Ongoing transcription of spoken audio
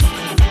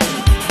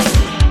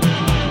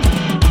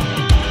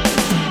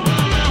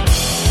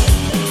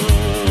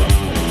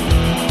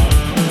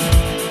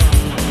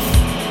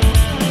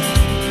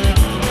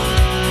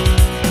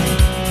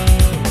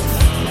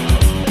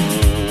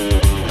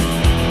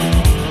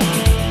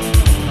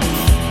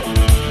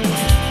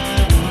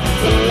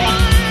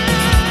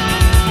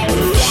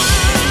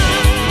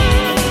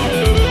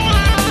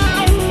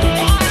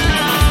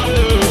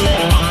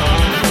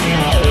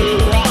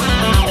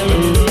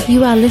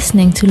are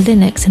listening to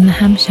Linux in the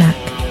Ham Shack.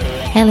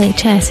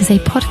 LHS is a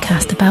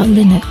podcast about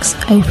Linux,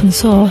 open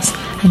source,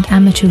 and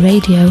amateur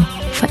radio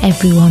for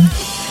everyone.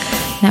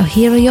 Now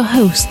here are your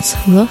hosts,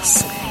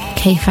 Russ,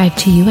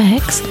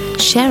 K52UX,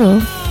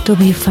 Cheryl,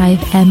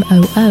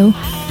 W5MOO,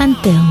 and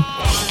Bill,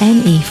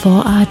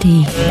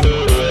 NE4RD.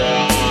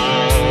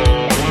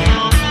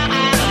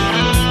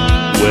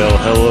 Well,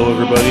 hello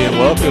everybody and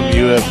welcome.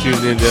 You have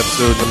tuned in to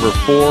episode number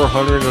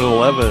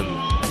 411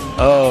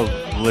 of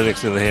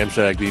Linux in the Ham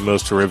Shack, the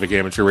most terrific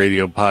amateur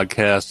radio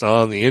podcast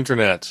on the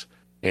internet.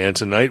 And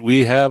tonight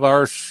we have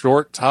our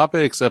short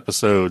topics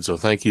episode. So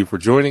thank you for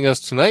joining us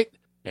tonight.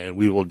 And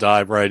we will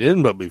dive right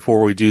in. But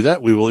before we do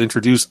that, we will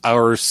introduce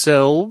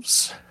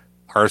ourselves.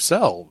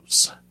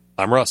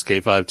 I'm Russ,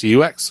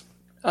 K52UX.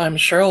 I'm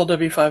Cheryl,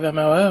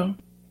 W5MOO.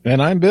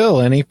 And I'm Bill,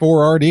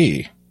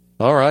 NE4RD.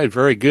 All right,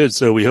 very good.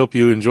 So we hope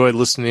you enjoyed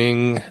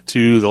listening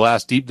to the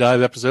last deep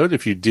dive episode.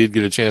 If you did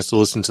get a chance to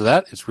listen to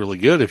that, it's really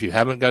good. If you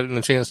haven't gotten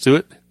a chance to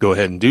it, go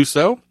ahead and do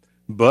so.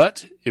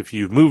 But if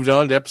you've moved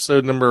on to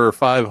episode number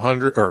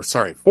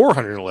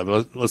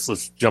 411,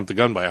 let's jump the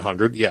gun by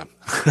 100. Yeah.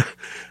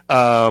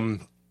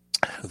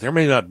 There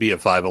may not be a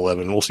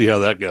 511. We'll see how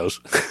that goes.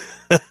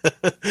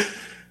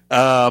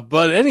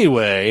 But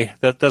anyway,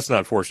 that's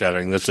not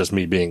foreshadowing. That's just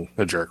me being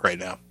a jerk right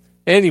now.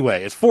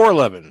 Anyway, it's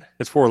 411.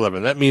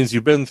 That means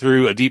you've been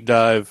through a deep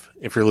dive,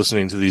 if you're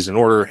listening to these in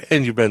order,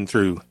 and you've been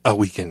through a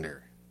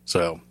weekender.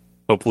 So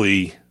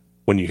hopefully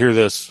when you hear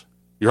this,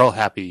 you're all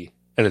happy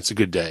and it's a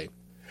good day.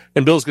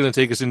 And Bill's going to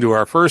take us into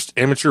our first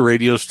amateur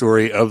radio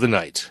story of the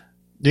night.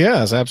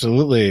 Yes,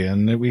 absolutely.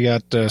 And we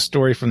got a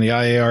story from the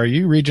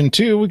IARU Region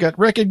 2. We got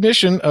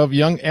recognition of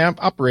young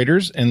amp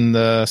operators in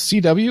the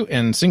CW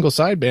and single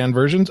sideband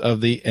versions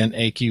of the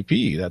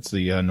NAQP. That's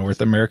the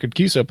North American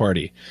QSO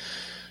Party.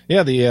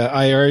 Yeah, the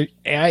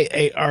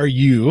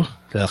IARU.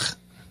 Ugh,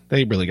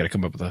 they really got to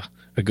come up with a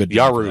good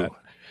name for that.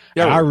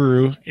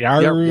 Yaru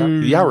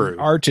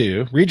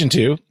R2, Region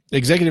 2.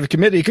 Executive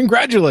Committee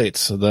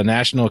congratulates the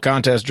National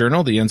Contest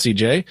Journal, the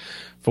NCJ,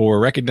 for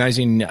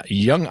recognizing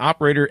young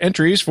operator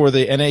entries for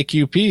the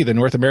NAQP, the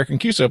North American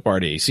QSO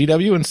Party,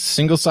 CW, and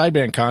single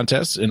sideband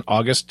contests in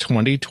August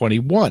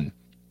 2021.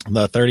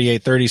 The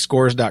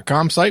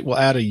 3830scores.com site will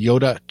add a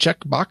Yoda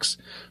checkbox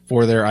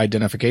for their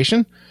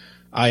identification.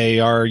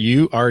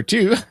 IARU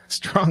R2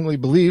 strongly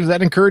believes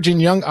that encouraging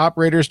young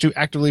operators to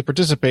actively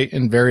participate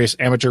in various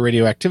amateur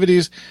radio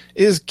activities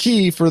is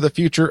key for the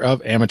future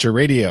of amateur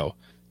radio.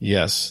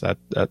 Yes, that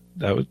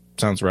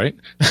sounds right.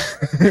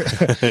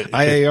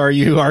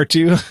 IARU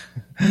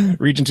R2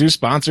 Region 2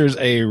 sponsors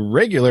a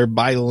regular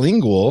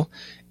bilingual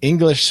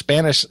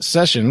English-Spanish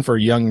session for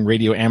young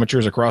radio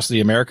amateurs across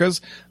the Americas.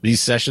 These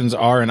sessions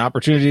are an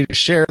opportunity to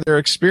share their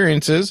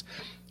experiences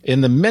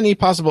in the many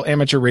possible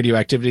amateur radio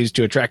activities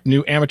to attract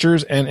new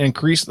amateurs and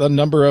increase the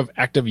number of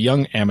active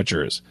young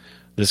amateurs.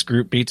 This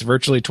group meets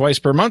virtually twice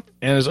per month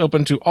and is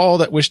open to all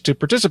that wish to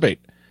participate.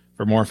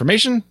 For more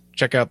information,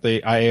 check out the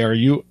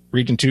IARU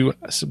Region 2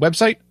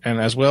 website,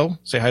 and as well,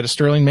 say hi to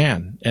Sterling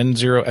Mann,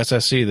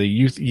 N0SSC, the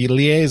youth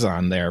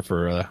liaison there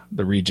for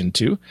the Region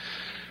 2.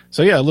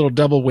 So yeah, a little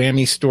double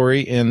whammy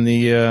story in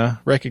the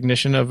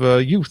recognition of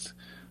Ute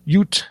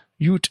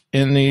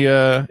in the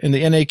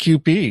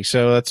NAQP.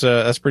 So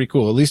that's pretty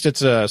cool. At least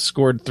it's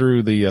scored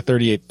through the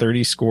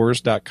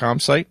 3830scores.com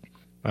site.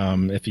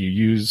 If you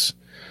use,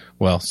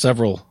 well,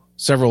 several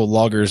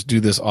loggers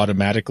do this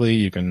automatically.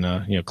 You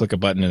can click a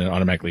button and it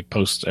automatically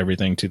posts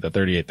everything to the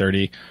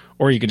 3830,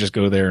 or you can just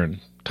go there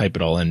and type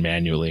it all in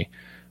manually.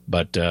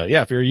 But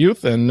yeah, if you're a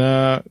youth and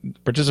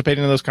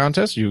participating in those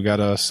contests, you've got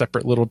a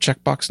separate little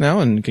checkbox now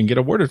and can get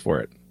awarded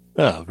for it.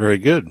 Oh, very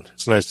good.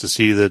 It's nice to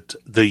see that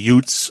the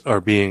Utes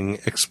are being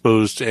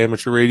exposed to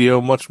amateur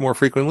radio much more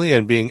frequently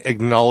and being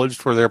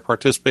acknowledged for their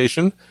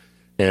participation.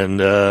 And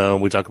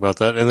we talk about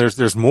that. And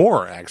there's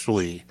more,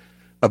 actually,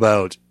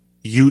 about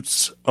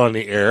Utes on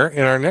the air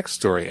in our next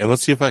story. And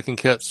let's see if I can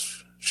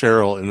catch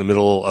Cheryl in the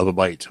middle of a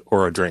bite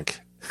or a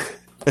drink.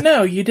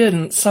 No, you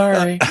didn't.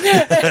 Sorry.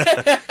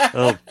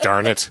 Oh,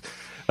 darn it.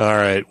 All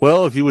right.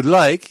 Well, if you would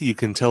like, you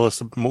can tell us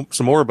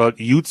some more about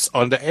Utes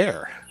on the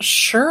Air.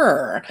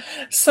 Sure.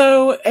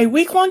 So, a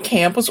week-long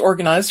camp was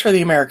organized for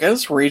the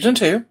Americas, Region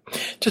 2,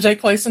 to take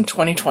place in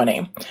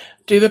 2020.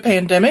 Due to the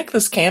pandemic,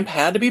 this camp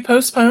had to be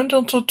postponed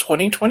until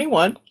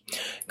 2021.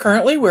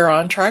 Currently, we're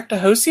on track to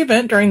host the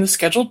event during the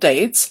scheduled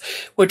dates,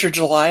 which are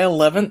July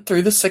 11th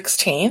through the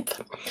 16th.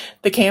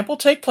 The camp will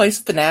take place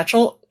at the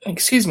National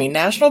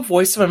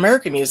Voice of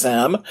America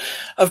Museum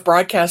of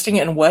Broadcasting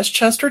in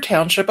Westchester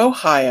Township,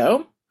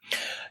 Ohio.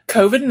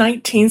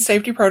 COVID-19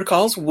 safety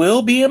protocols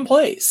will be in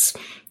place.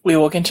 We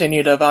will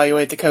continue to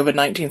evaluate the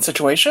COVID-19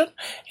 situation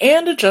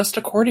and adjust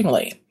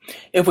accordingly.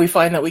 If we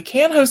find that we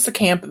can host the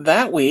camp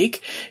that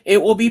week,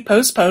 it will be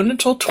postponed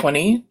until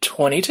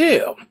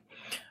 2022.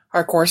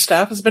 Our core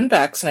staff has been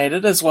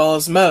vaccinated, as well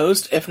as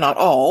most, if not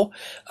all,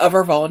 of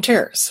our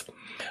volunteers.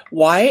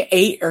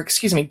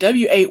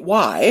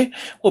 W8Y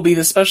will be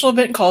the special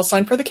event call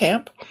sign for the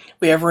camp.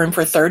 We have room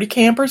for 30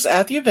 campers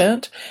at the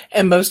event,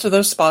 and most of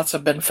those spots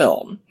have been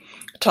filled.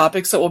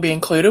 Topics that will be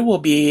included will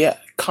be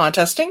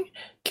contesting,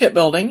 kit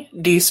building,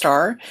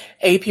 D-Star,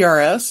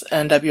 APRS,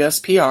 and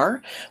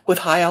WSPR with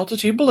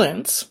high-altitude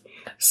balloons,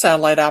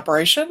 satellite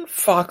operation,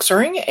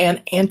 foxering,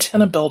 and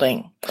antenna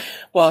building.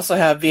 We'll also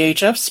have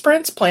VHF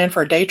sprints planned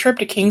for a day trip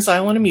to Kings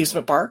Island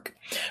Amusement Park.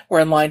 We're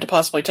in line to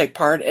possibly take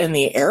part in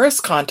the Aris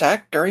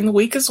Contact during the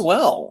week as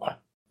well.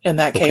 And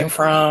that came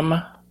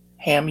from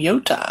Ham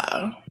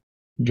Yota.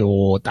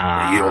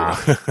 Yota.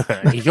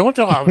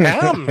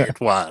 Yota, it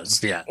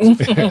was, yeah.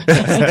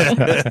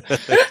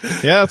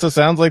 Yeah, so it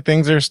sounds like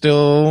things are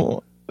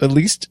still at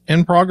least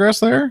in progress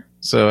there.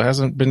 So it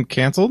hasn't been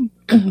canceled.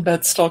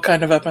 But still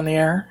kind of up in the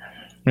air.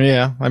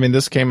 Yeah, I mean,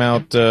 this came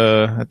out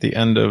at the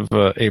end of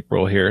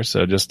April here,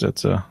 so just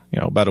it's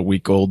about a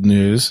week old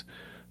news.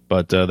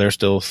 But they're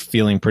still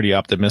feeling pretty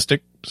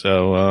optimistic,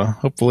 so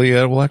hopefully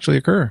it will actually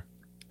occur.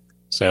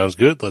 Sounds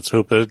good. Let's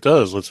hope that it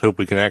does. Let's hope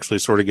we can actually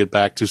sort of get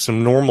back to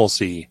some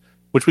normalcy,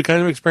 which we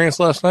kind of experienced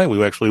last night.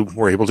 We actually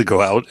were able to go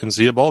out and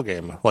see a ball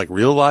game, like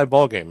real live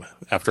ball game,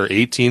 after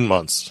 18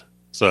 months.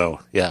 So,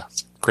 yeah,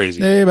 it's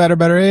crazy. Hey, better.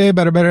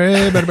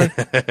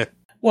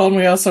 Well, and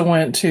we also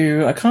went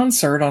to a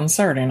concert on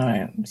Saturday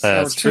night.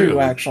 That's two, true.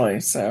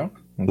 Actually. So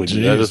we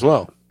did that as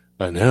well.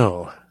 I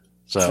know.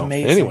 So,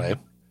 amazing. Anyway.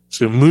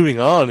 So moving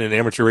on in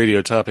amateur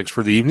radio topics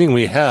for the evening,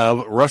 we have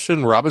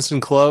Russian Robinson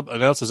Club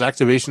announces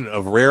activation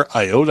of rare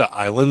Iota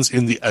Islands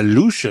in the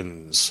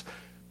Aleutians.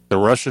 The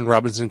Russian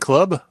Robinson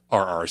Club,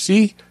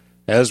 RRC,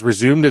 has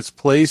resumed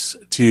plans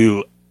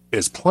to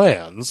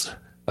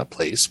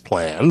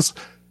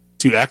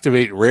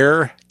activate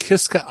rare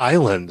Kiska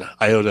Island,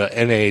 Iota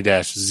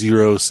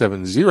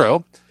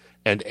NA-070,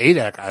 and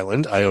Adak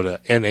Island, Iota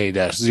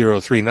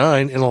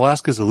NA-039, in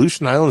Alaska's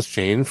Aleutian Islands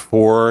chain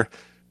for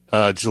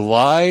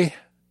July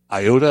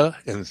Iota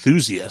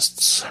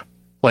enthusiasts.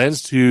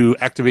 Plans to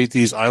activate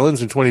these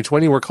islands in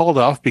 2020 were called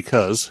off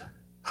because,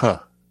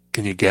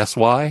 can you guess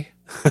why?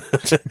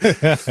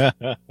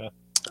 The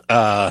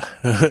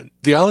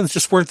islands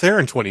just weren't there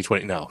in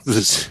 2020. No,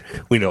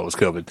 we know it was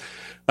COVID.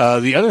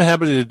 The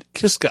uninhabited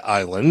Kiska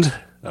Island,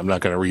 I'm not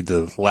going to read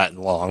the Latin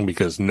long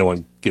because no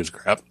one gives a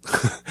crap,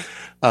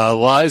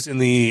 lies in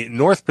the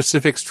North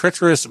Pacific's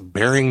treacherous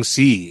Bering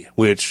Sea,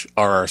 which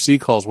RRC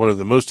calls one of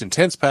the most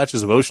intense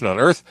patches of ocean on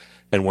Earth,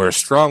 and where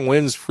strong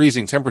winds,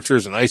 freezing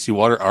temperatures, and icy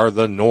water are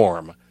the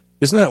norm.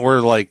 Isn't that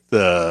where, like,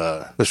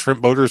 the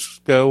shrimp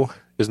boaters go?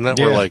 Isn't that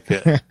where, like,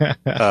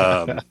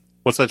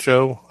 what's that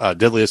show?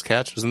 Deadliest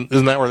Catch?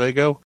 Isn't that where they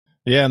go?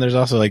 Yeah, and there's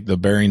also, like, the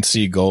Bering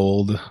Sea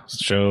Gold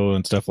show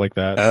and stuff like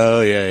that.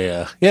 Oh,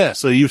 yeah. Yeah,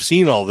 so you've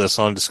seen all this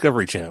on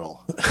Discovery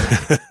Channel.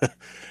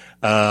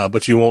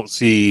 But you won't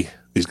see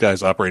these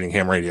guys operating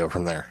ham radio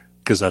from there,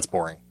 because that's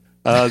boring.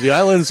 The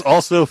islands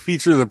also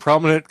feature the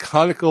prominent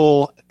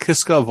conical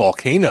Kiska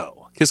volcano.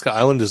 Kiska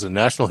Island is a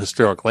National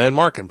Historic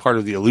Landmark and part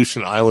of the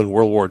Aleutian Island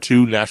World War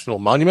II National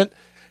Monument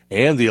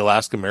and the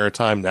Alaska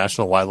Maritime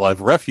National Wildlife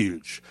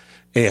Refuge,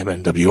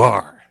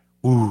 AMNWR.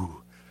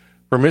 Ooh.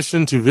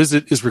 Permission to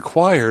visit is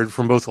required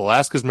from both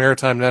Alaska's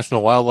Maritime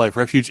National Wildlife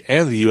Refuge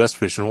and the U.S.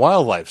 Fish and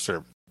Wildlife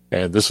Service.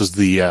 And this is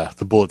the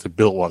bullet that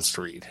Bill wants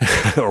to read,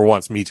 or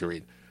wants me to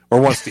read, or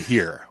wants to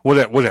hear,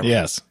 whatever.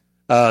 Yes.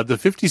 The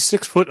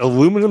 56-foot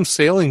aluminum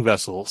sailing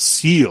vessel,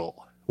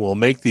 Seal, will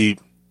make the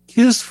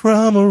Kiss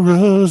from a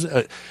Rose,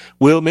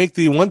 will make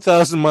the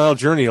 1,000-mile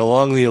journey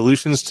along the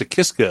Aleutians to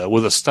Kiska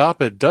with a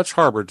stop at Dutch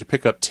Harbor to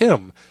pick up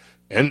Tim,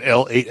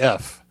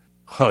 NL8F.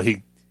 Oh,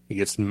 he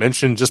gets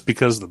mentioned just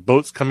because the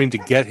boat's coming to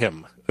get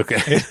him.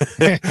 Okay.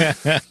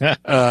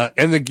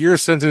 And the gear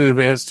sent in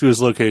advance to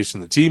his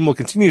location. The team will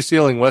continue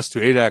sailing west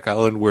to Adak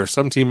Island, where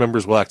some team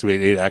members will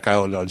activate Adak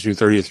Island on June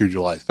 30th through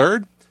July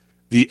 3rd.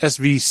 The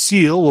SV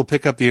Seal will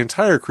pick up the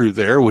entire crew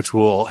there, which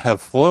will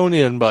have flown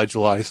in by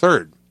July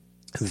 3rd.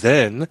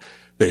 Then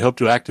they hope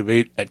to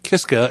activate at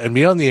Kiska and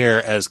be on the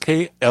air as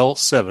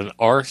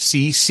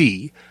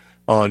KL7RCC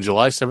on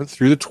July 7th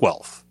through the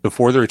 12th,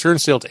 before the return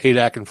sail to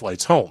Adak and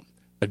flights home.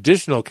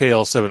 Additional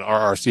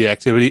KL7RRC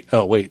activity.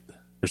 Oh, wait.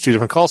 There's two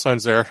different call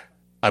signs there.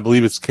 I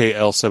believe it's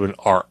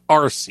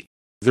KL7RRC.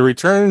 The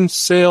return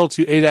sail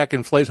to Adak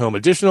and flight home.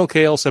 Additional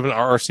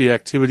KL7RRC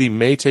activity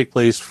may take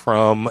place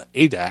from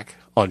Adak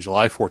on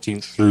July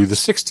 14th through the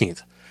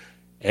 16th.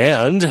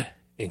 And,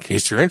 in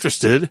case you're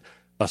interested,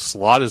 a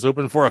slot is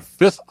open for a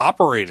fifth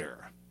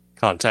operator.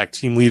 Contact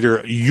team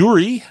leader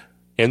Yuri,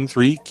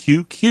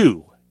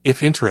 N3QQ,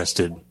 if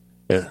interested.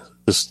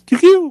 This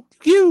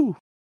QQ.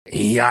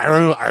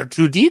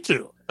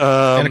 R2D2.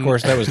 And of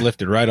course, that was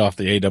lifted right off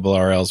the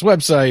ARRL's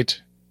website.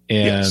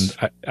 And yes.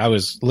 I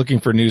was looking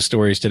for news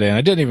stories today, and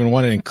I didn't even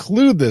want to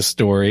include this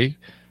story,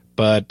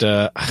 but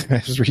I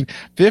was reading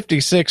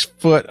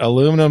 56-foot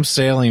aluminum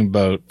sailing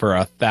boat for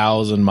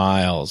 1,000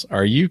 miles.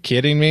 Are you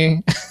kidding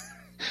me?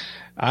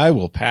 I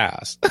will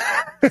pass.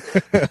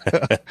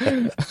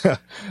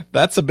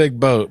 That's a big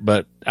boat,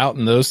 but out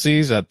in those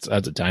seas, that's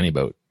a tiny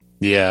boat.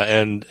 Yeah,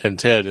 and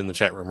Ted in the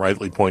chat room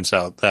rightly points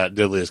out that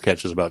Deadliest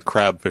Catch is about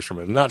crab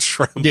fishermen, not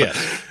shrimp. Yeah,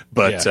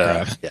 but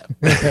yeah.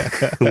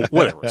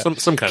 Whatever,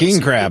 some kind king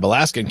of crab,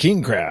 Alaskan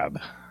king crab.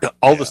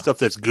 All the stuff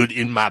that's good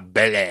in my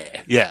belly.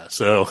 Yeah,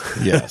 so.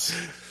 Yes.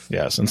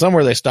 Yes. And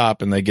somewhere they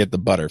stop and they get the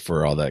butter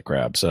for all that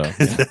crap. So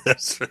yeah.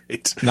 That's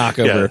right. Knock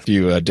over a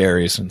few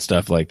dairies and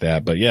stuff like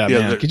that. But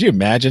man, could you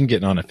imagine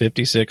getting on a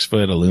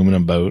 56-foot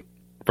aluminum boat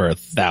for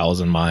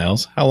 1,000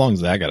 miles? How long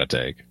does that got to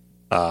take?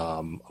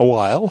 A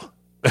while.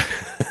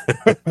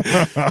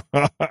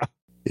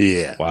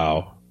 Yeah.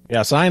 Wow.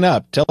 Yeah. Sign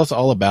up. Tell us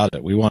all about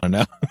it. We want to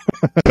know.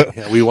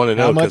 Yeah, we want to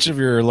know how much of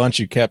your lunch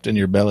you kept in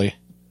your belly.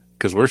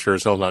 Because we're sure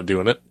as hell not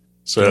doing it.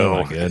 So.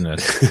 Oh my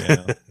goodness.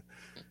 Yeah.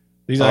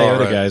 These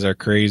IOTA guys are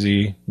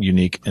crazy,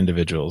 unique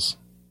individuals.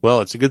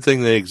 Well, it's a good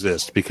thing they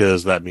exist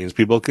because that means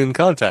people can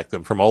contact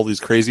them from all these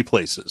crazy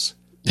places.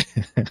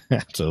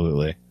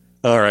 Absolutely.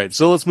 All right,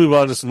 so let's move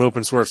on to some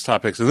open source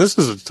topics. And this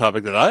is a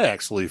topic that I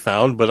actually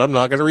found, but I'm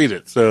not going to read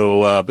it.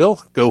 So,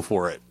 Bill, go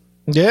for it.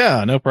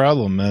 Yeah, no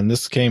problem. And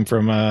this came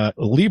from a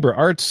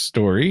LibreArts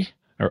story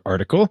or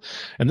article.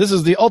 And this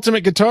is the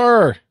Ultimate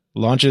Guitar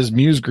launches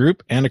Muse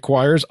Group and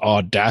acquires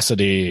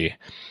Audacity.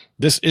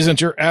 This isn't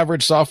your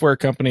average software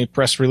company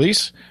press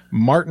release.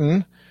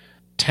 Martin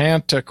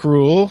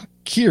Tantacrul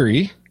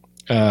Kiri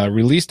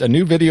released a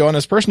new video on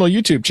his personal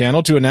YouTube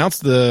channel to announce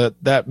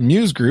that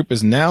Muse Group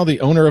is now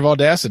the owner of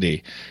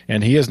Audacity,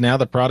 and he is now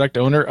the product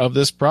owner of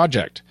this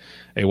project.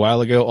 A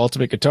while ago,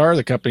 Ultimate Guitar,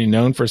 the company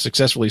known for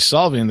successfully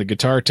solving the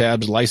guitar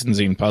tabs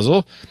licensing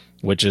puzzle,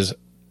 which is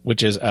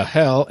a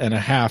hell and a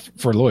half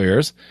for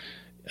lawyers,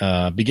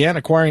 began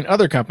acquiring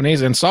other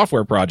companies and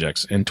software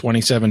projects. In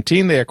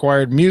 2017, they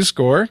acquired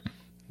MuseScore,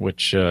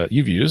 which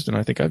you've used, and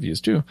I think I've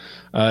used too,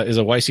 is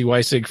a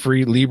YC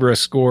free Libre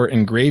score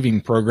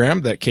engraving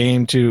program that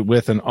came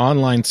with an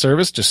online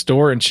service to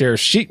store and share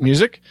sheet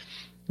music.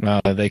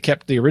 They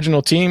kept the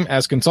original team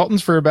as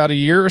consultants for about a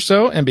year or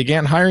so and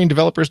began hiring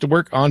developers to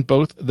work on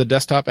both the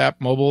desktop app,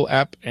 mobile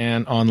app,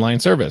 and online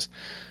service.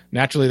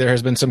 Naturally, there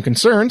has been some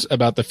concerns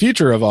about the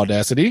future of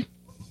Audacity.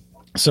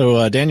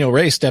 So Daniel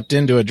Ray stepped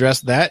in to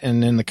address that,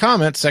 and in the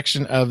comments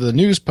section of the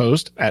news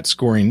post at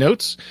Scoring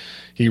Notes,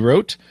 he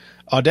wrote,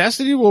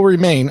 Audacity will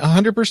remain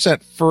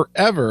 100%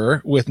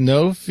 forever with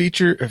no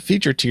feature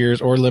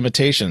tiers or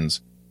limitations.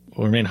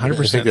 Will remain 100%.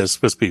 I think it's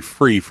supposed to be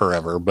free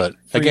forever, but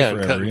free again,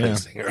 forever,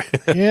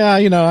 yeah.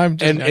 Yeah, I'm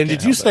just, and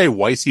did you say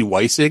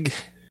Weissig?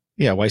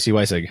 Yeah,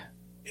 Weissig.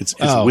 It's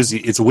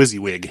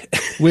WYSIWYG.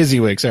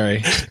 WYSIWYG,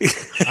 sorry.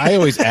 I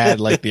always add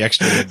like the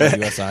extra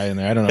USI in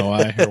there. I don't know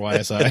why, or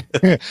YSI.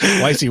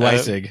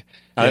 Weissig.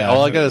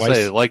 All I gotta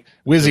say, like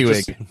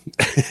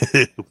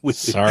WYSIWYG.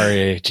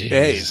 Sorry, jeez.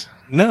 Hey,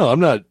 no, I'm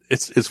not.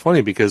 It's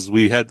funny because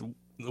we had,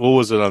 what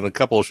was it, on a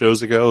couple of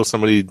shows ago?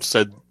 Somebody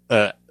said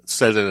an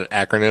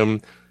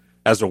acronym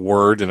as a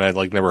word, and I'd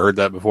like never heard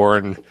that before,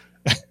 and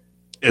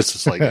it's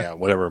just like, yeah,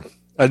 whatever.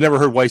 I'd never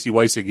heard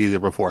Weissig either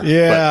before.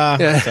 Yeah,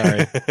 but,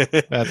 sorry.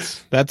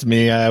 That's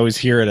me. I always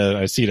hear it.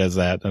 I see it as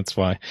that. That's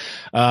why.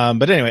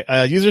 But anyway,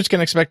 users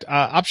can expect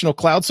optional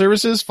cloud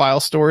services,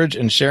 file storage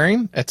and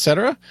sharing,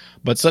 etc.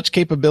 But such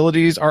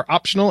capabilities are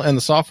optional, and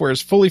the software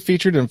is fully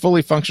featured and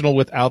fully functional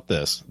without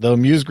this. Though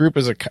Muse Group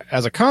as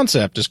a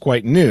concept is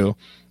quite new,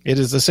 it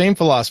is the same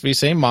philosophy,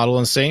 same model,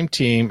 and same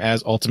team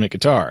as Ultimate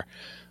Guitar.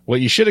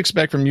 What you should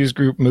expect from Muse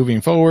Group moving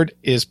forward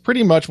is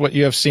pretty much what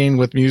you have seen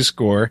with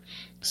MuseScore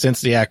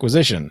since the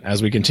acquisition.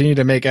 As we continue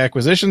to make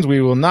acquisitions,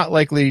 we will not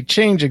likely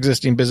change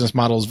existing business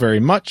models very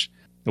much.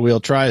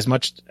 We'll try as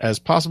much as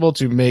possible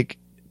to make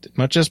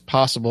much as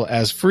possible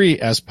as free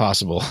as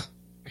possible.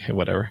 Okay,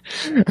 whatever.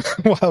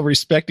 While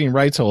respecting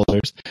rights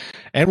holders.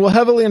 And we'll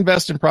heavily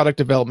invest in product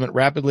development,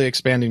 rapidly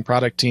expanding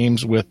product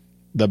teams with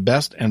the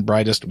best and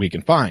brightest we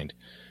can find.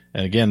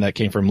 And again, that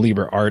came from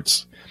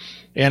LibreArts.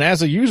 And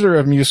as a user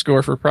of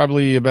MuseScore for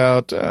probably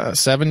about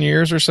 7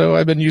 years or so,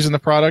 I've been using the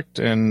product,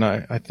 and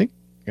I think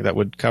that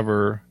would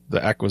cover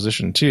the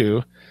acquisition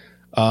too.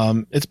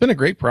 It's been a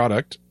great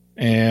product,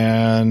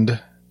 and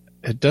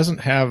it doesn't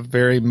have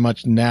very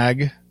much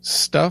nag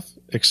stuff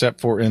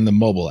except for in the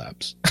mobile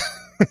apps.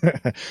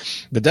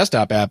 The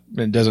desktop app,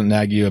 it doesn't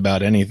nag you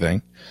about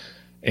anything.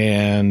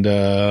 And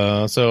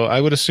so I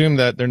would assume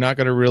that they're not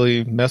going to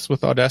really mess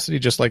with Audacity,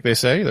 just like they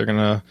say. They're going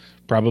to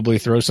probably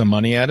throw some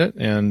money at it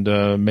and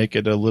make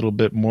it a little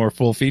bit more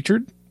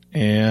full-featured.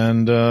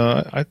 And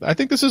I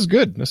think this is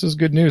good. This is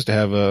good news to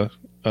have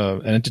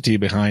an entity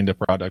behind a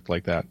product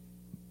like that.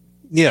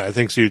 Yeah, I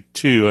think so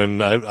too.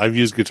 And I've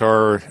used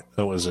Guitar.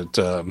 What was it?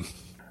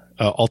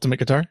 Ultimate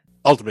Guitar?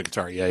 Ultimate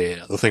Guitar,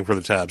 yeah, the thing for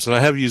the tabs. And I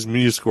have used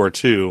MuseScore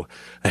too.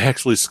 I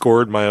actually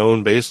scored my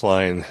own bass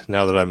line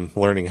now that I'm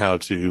learning how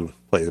to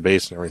play the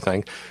bass and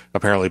everything.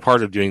 Apparently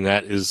part of doing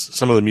that is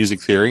some of the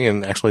music theory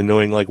and actually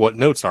knowing like what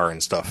notes are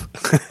and stuff.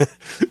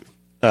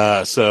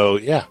 So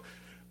yeah,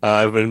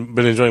 I've been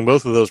enjoying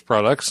both of those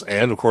products.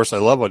 And of course I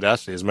love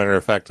Audacity. As a matter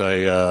of fact,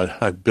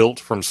 I built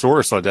from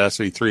source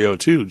Audacity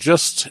 302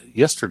 just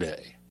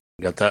yesterday.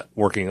 Got that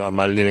working on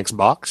my Linux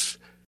box.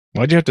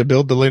 Why'd you have to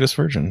build the latest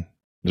version?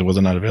 Was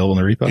it not available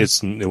in the repo?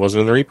 It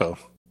wasn't in the repo.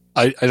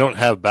 I don't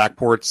have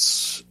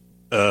backports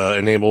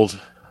enabled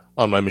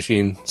on my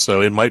machine, so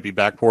it might be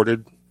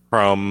backported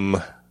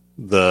from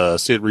the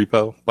SID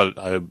repo, but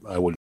I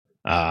wouldn't.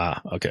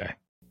 Okay.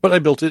 But I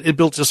built it. It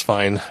built just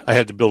fine. I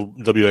had to build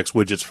WX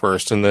widgets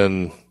first and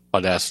then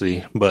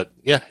Audacity. But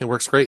yeah, it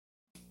works great.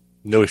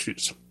 No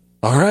issues.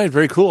 All right,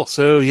 very cool.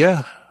 So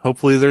yeah,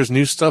 hopefully there's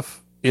new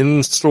stuff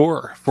in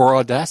store for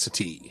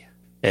Audacity.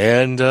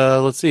 And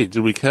let's see,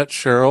 did we catch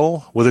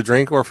Cheryl with a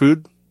drink or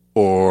food?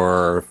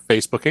 Or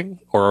Facebooking?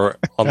 Or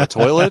on the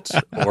toilet?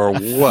 Or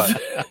what?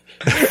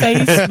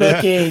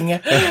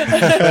 Facebooking.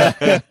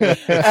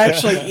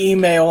 Actually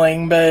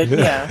emailing, but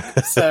yeah,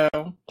 so...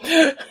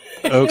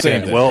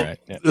 Okay, well, right.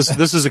 Yeah.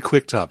 This is a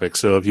quick topic,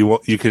 so if you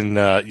want, you can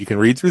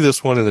read through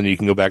this one and then you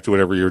can go back to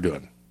whatever you're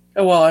doing.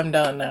 Oh, well, I'm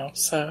done now,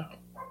 so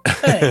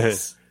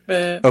thanks.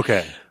 But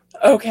okay.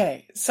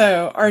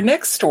 So our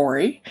next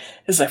story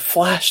is a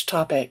flash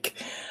topic.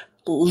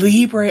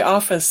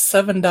 LibreOffice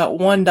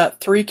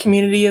 7.1.3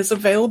 community is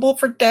available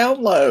for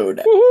download.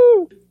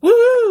 Woo!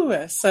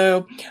 Woo!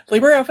 So,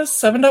 LibreOffice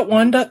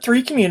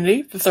 7.1.3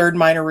 community, the third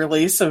minor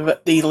release of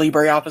the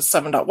LibreOffice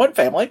 7.1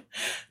 family,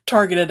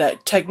 targeted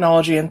at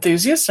technology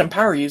enthusiasts and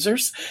power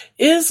users,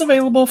 is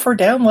available for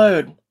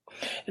download.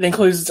 It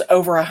includes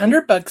over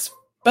 100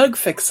 bug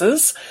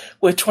fixes,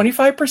 with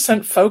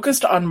 25%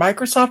 focused on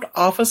Microsoft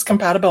Office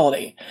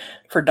compatibility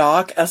for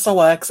Doc,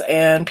 SLX,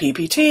 and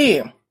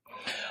PPT.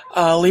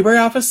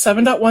 LibreOffice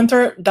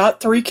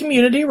 7.1.3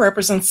 community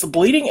represents the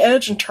bleeding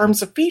edge in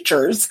terms of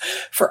features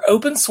for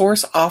open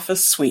source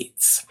Office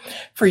suites.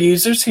 For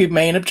users whose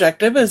main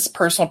objective is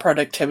personal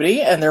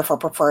productivity and therefore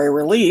prefer a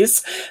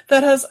release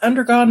that has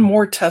undergone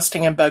more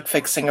testing and bug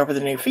fixing over the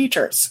new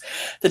features,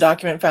 the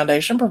Document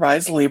Foundation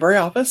provides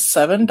LibreOffice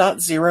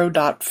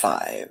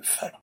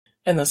 7.0.5.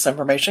 And this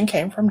information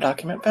came from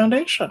Document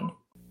Foundation.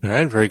 All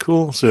right, very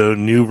cool. So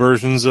new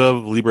versions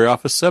of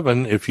LibreOffice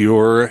 7, if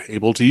you're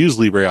able to use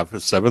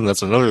LibreOffice 7,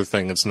 that's another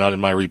thing that's not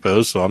in my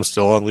repos, so I'm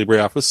still on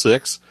LibreOffice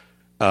 6.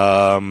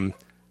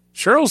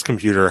 Cheryl's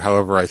computer,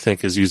 however, I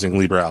think is using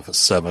LibreOffice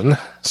 7,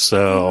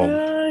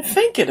 so... I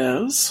think it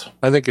is.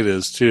 I think it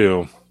is,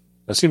 too.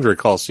 I seem to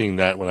recall seeing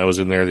that when I was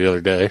in there the other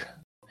day.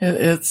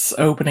 It's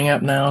opening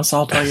up now, so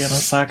I'll tell you in a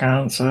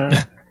second, so...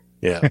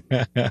 Yeah.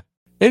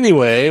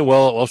 Anyway,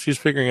 well, while she's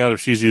figuring out if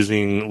she's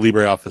using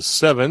LibreOffice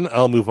 7,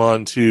 I'll move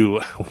on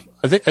to...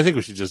 I think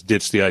we should just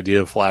ditch the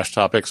idea of flash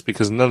topics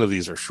because none of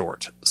these are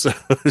short. So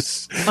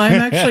I'm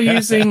actually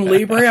using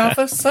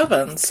LibreOffice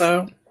 7,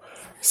 so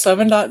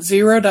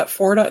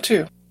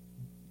 7.0.4.2.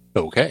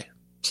 Okay.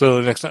 So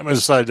the next time I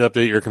decide to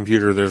update your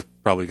computer, there's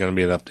probably going to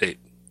be an update.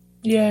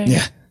 Yay.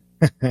 Yeah.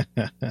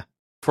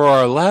 For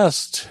our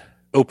last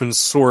open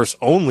source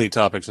only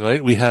topic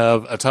tonight, we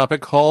have a topic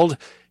called...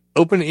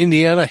 Open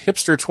Indiana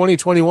Hipster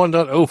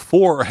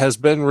 2021.04 has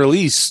been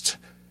released.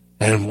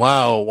 And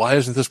wow, why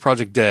isn't this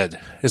project dead?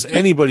 Is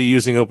anybody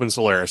using Open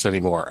Solaris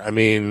anymore? I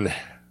mean,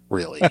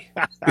 really?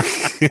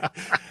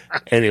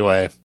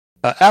 Anyway,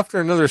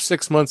 after another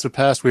 6 months have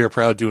passed, we are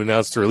proud to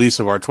announce the release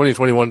of our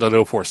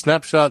 2021.04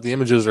 snapshot. The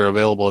images are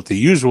available at the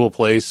usual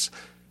place.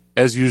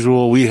 As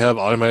usual, we have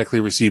automatically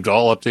received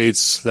all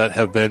updates that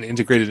have been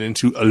integrated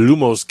into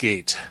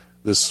Illumos-Gate.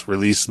 This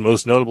release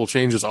most notable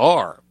changes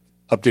are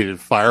updated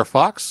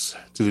Firefox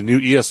to the new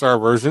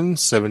ESR version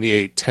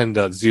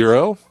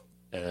 78.10.0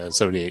 and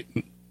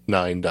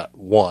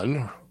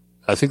 78.9.1.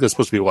 I think that's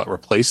supposed to be what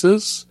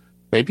replaces,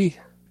 maybe?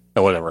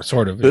 No, whatever.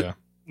 Sort of, yeah.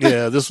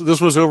 Yeah, this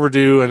was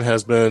overdue and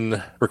has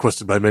been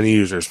requested by many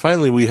users.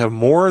 Finally, we have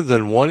more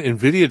than one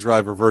NVIDIA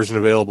driver version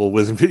available,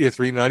 with NVIDIA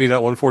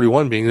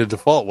 390.141 being the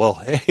default. Well,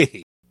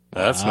 hey,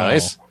 that's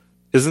nice.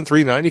 Isn't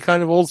 390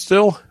 kind of old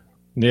still?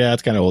 Yeah,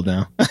 it's kind of old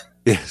now.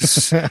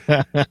 Yes.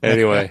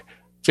 Anyway.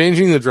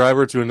 Changing the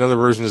driver to another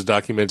version is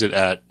documented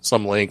at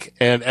some link,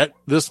 and at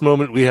this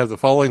moment we have the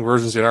following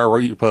versions in our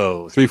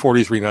repo: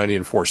 340, 390,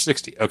 and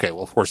 460. Okay,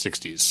 well,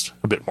 460 is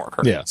a bit more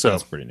current. Yeah, so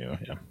that's pretty new,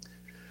 yeah.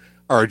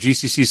 Our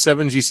GCC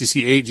 7,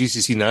 GCC 8,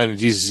 GCC 9, and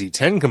GCC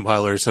 10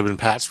 compilers have been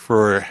patched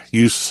for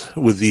use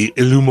with the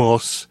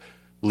Illumos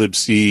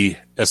libc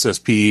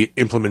SSP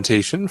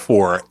implementation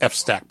for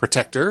FStack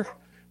Protector.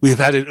 We have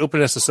added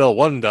OpenSSL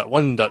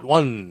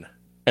 1.1.1,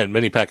 and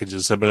many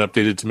packages have been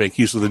updated to make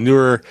use of the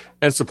newer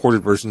and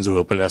supported versions of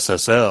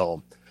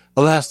OpenSSL.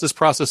 Alas, this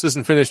process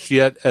isn't finished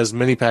yet, as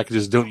many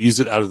packages don't use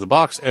it out of the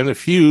box, and a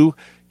few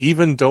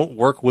even don't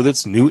work with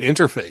its new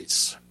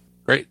interface.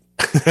 Great.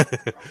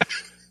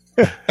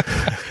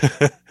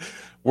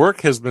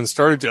 Work has been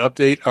started to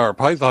update our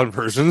Python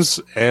versions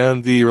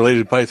and the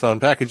related Python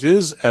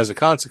packages. As a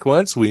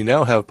consequence, we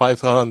now have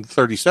Python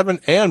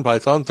 37 and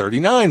Python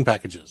 39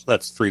 packages.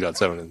 That's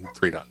 3.7 and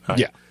 3.9.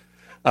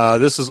 Yeah.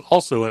 This is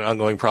also an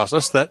ongoing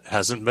process that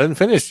hasn't been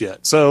finished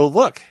yet. So,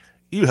 look,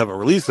 you have a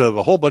release of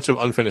a whole bunch of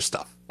unfinished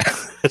stuff.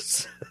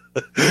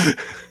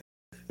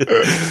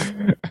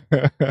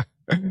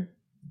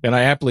 And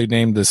I aptly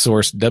named the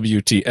source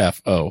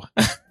WTFO.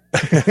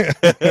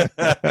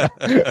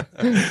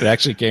 It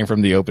actually came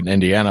from the Open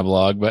Indiana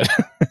blog, but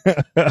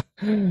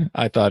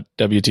I thought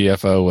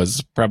WTFO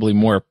was probably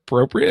more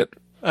appropriate.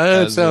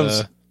 It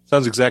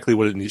sounds exactly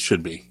what it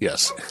should be.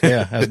 Yes.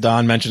 Yeah. As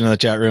Don mentioned in the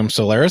chat room,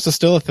 Solaris is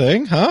still a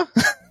thing, huh?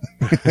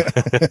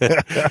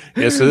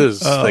 Yes, it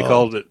is. Oh.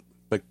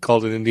 like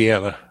called in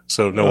Indiana,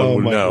 so no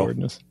one would know.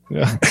 Goodness.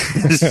 Yeah.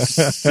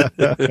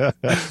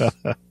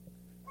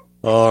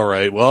 All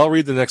right. Well, I'll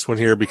read the next one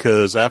here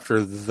because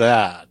after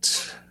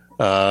that,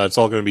 it's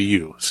all going to be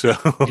you. So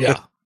Yeah.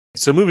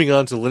 So moving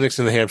on to Linux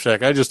in the Ham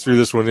Shack, I just threw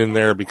this one in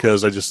there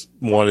because I just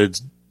wanted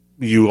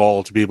you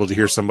all to be able to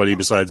hear somebody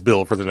besides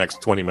Bill for the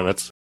next 20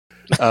 minutes.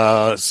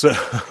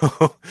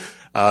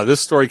 This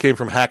story came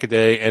from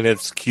Hackaday, and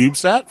it's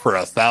CubeSat for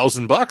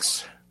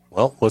 $1,000.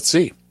 Well, let's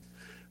see.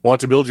 Want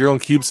to build your own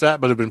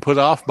CubeSat but have been put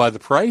off by the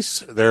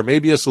price? There may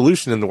be a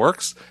solution in the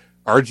works.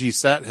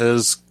 RGSat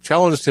has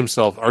challenged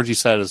himself.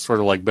 RGSat has sort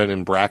of like been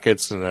in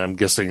brackets, and I'm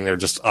guessing they're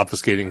just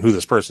obfuscating who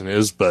this person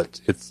is,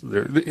 but it's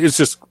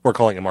just, we're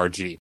calling him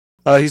RG.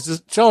 He's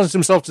challenged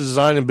himself to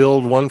design and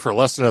build one for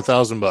less than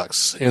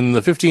 $1,000. In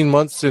the 15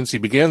 months since he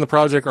began the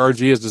project,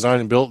 RG has designed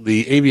and built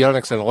the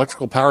avionics and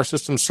electrical power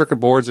systems, circuit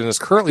boards, and is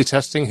currently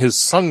testing his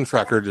Sun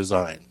Tracker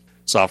design.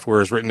 Software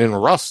is written in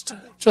Rust,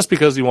 just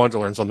because he wanted to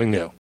learn something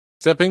new.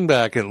 Stepping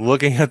back and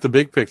looking at the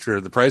big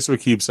picture, the price of a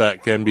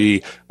CubeSat can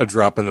be a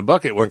drop in the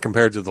bucket when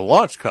compared to the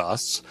launch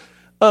costs,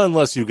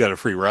 unless you got a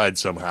free ride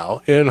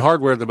somehow. In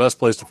hardware, the best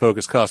place to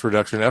focus cost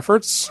reduction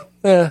efforts?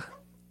 Or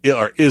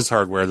is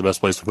hardware the best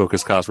place to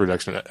focus cost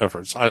reduction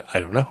efforts? I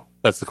don't know.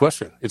 That's the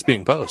question. It's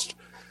being posed.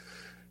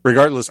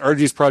 Regardless,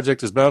 RG's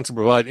project is bound to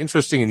provide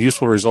interesting and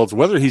useful results,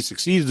 whether he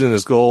succeeds in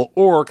his goal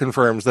or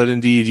confirms that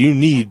indeed you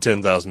need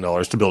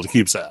 $10,000 to build a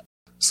CubeSat.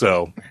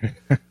 So,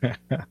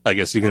 I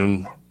guess you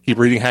can keep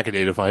reading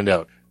Hackaday to find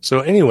out.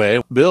 So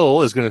anyway,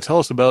 Bill is going to tell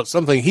us about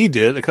something he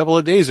did a couple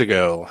of days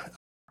ago.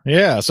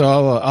 Yeah, so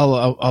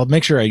I'll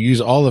make sure I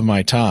use all of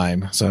my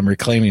time. So I'm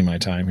reclaiming my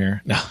time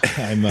here. No,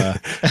 I'm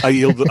I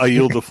yield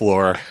the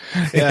floor.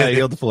 Yeah, I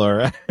yield the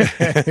floor.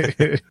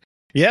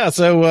 Yeah,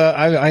 so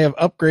I have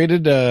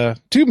upgraded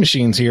 2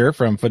 machines here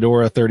from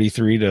Fedora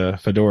 33 to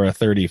Fedora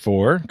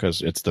 34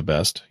 because it's the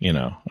best.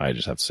 I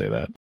just have to say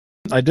that.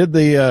 I did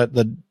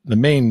the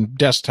main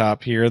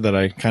desktop here that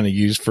I kind of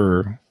used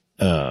for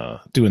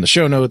doing the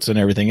show notes and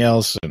everything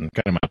else, and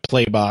kind of my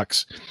play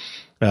box.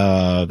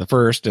 The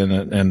first,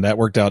 and that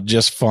worked out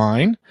just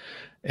fine.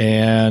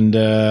 And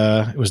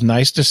it was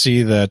nice to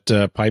see that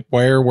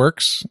Pipewire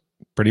works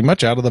pretty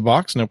much out of the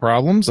box, no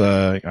problems.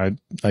 I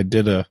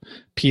did a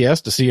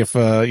PS to see if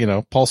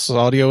Pulse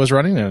Audio was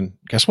running, and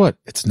guess what?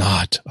 It's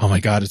not. Oh my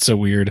god, it's so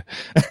weird.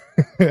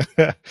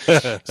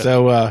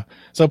 So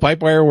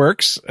Pipewire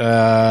works.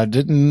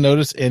 Didn't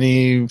notice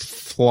any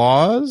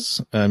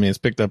flaws. I mean, it's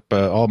picked up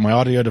all my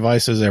audio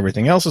devices.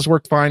 Everything else has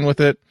worked fine with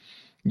it.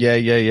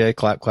 Yay,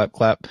 clap, clap,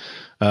 clap.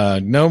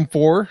 GNOME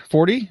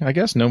 440, I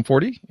guess. GNOME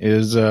 40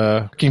 is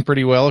working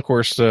pretty well. Of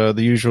course, the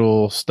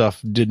usual stuff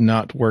did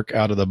not work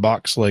out of the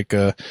box like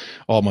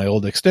all my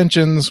old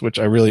extensions, which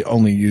I really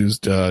only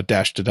used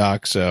Dash to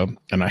Dock. And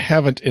I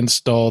haven't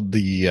installed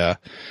there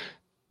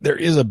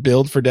is a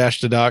build for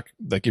Dash to Dock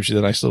that gives you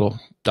the nice little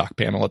dock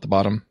panel at the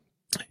bottom.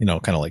 Kind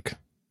of like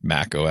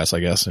Mac OS, I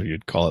guess, or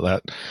you'd call it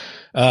that.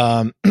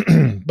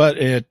 But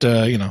it,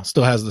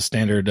 still has the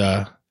standard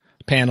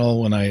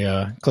panel. When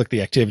I click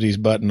the activities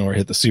button or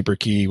hit the super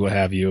key, what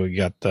have you, you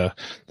got the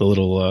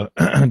little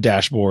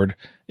dashboard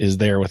is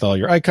there with all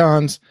your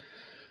icons.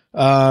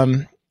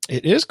 It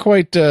is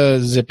quite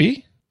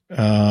zippy.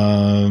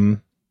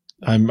 I'm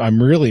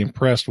really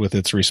impressed with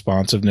its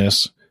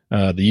responsiveness.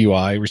 The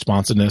UI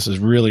responsiveness is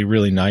really,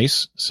 really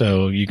nice.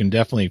 So you can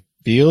definitely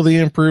feel the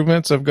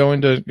improvements of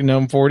going to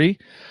GNOME 40.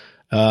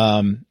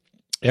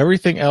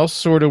 Everything else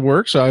sort of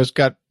works. So I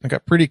got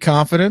pretty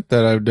confident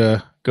that I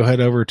would go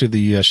head over to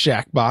the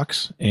Shack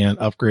box and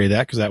upgrade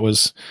that, because that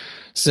was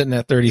sitting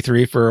at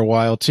 33 for a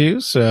while too.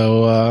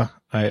 So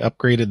I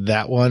upgraded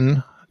that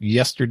one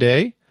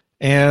yesterday,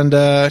 and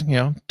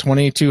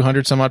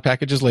 2,200 some odd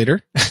packages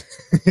later,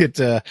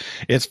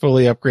 it's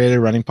fully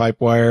upgraded, running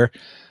Pipewire.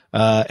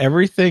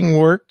 Everything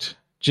worked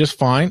just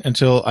fine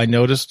until I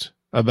noticed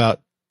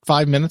about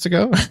 5 minutes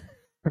ago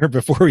or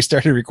before we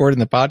started recording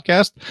the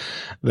podcast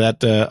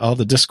that all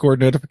the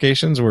Discord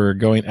notifications were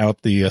going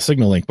out the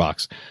Signal Link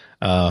box.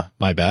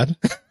 My bad.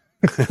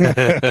 Good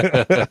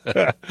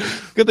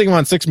thing I'm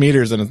on 6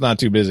 meters and it's not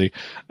too busy.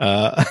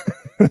 But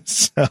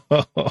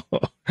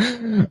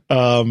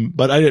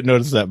I didn't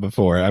notice that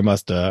before. I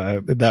must,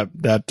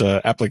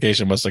 that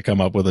application must have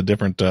come up with a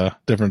different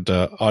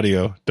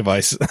audio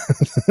device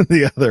than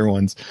the other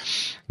ones.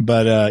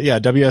 But,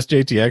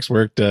 WSJTX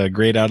worked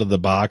great out of the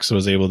box. I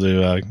was able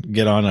to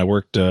get on. I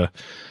worked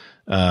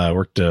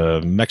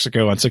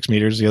Mexico on 6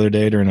 meters the other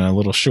day during a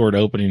little short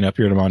opening up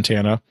here to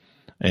Montana.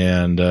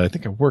 And I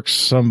think I worked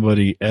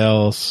somebody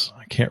else.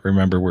 I can't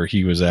remember where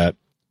he was at.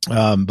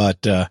 GNOME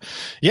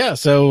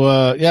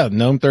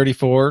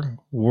 34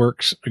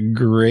 works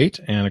great.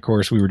 And of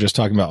course, we were just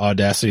talking about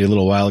Audacity a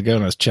little while ago,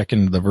 and I was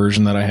checking the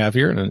version that I have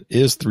here, and it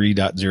is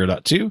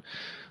 3.0.2.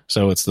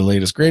 So it's the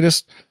latest,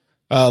 greatest.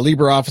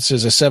 LibreOffice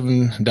is a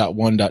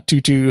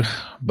 7.1.22,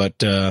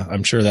 but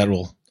I'm sure that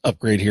will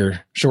upgrade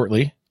here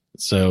shortly.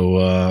 So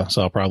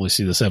I'll probably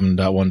see the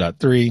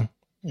 7.1.3.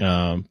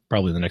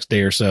 Probably the next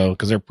day or so,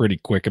 because they're pretty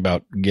quick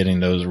about getting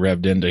those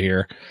revved into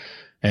here.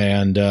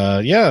 And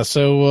if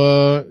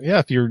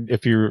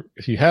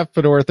you have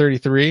Fedora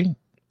 33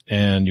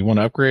 and you want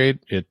to upgrade,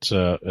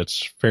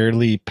 it's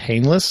fairly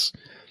painless.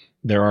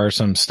 There are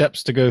some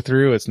steps to go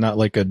through. It's not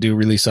like a do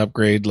release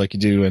upgrade like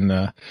you do in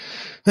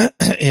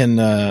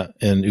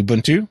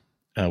Ubuntu,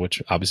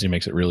 which obviously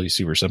makes it really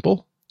super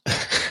simple,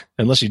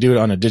 unless you do it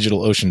on a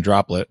DigitalOcean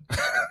droplet,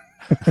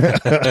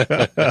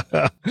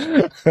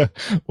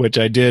 which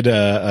I did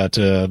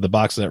to the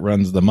box that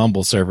runs the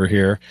Mumble server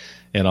here,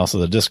 and also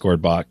the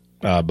Discord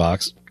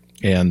box.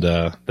 And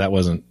that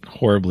wasn't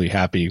horribly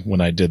happy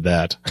when I did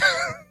that.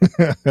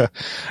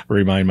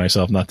 Remind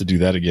myself not to do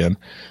that again.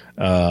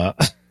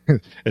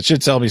 It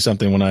should tell me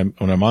something when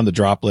I'm on the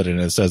droplet and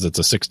it says it's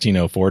a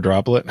 1604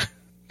 droplet,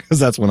 because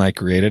that's when I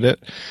created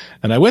it.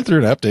 And I went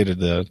through and updated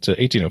to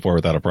 1804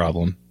 without a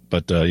problem.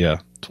 But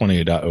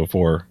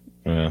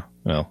 28.04,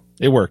 well,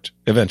 it worked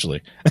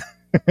eventually.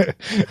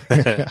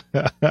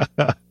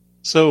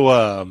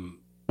 So,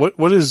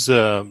 what is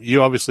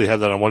you obviously have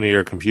that on one of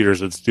your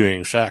computers that's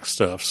doing Shack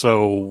stuff.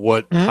 So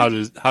what?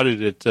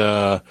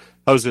 Mm-hmm.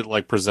 How is it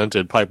like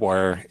presented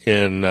Pipewire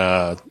in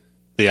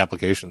the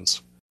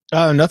applications?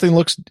 Nothing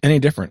looks any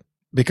different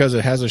because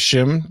it has a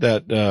shim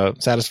that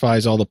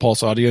satisfies all the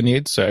Pulse audio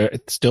needs. So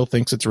it still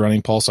thinks it's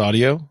running Pulse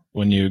audio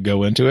when you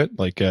go into it.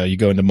 Like you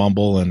go into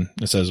Mumble and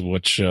it says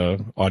which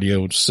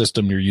audio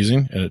system you're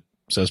using, and it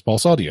says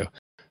Pulse audio.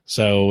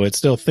 So it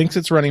still thinks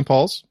it's running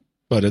Pulse,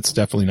 but it's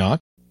definitely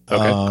not.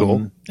 Okay,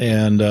 cool.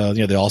 And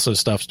the ALSA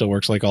stuff still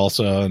works like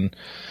ALSA. And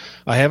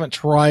I haven't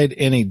tried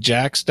any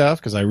Jack stuff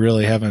because I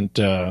really haven't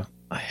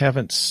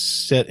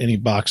set any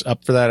box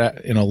up for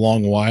that in a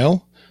long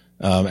while.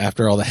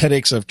 After all the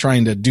headaches of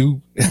trying to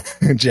do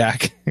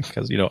Jack,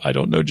 because, I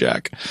don't know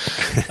Jack.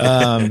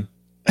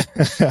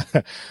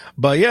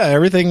 But yeah,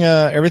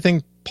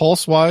 everything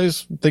Pulse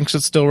wise thinks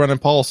it's still running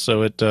Pulse.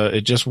 So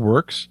it just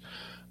works.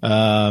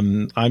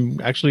 I'm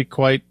actually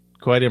quite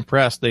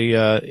impressed.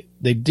 They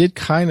did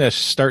kind of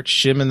start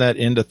shimming that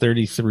into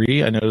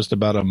 33. I noticed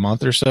about a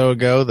month or so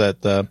ago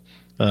that the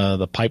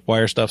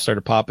Pipewire stuff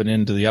started popping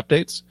into the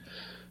updates.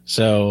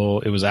 So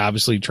it was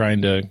obviously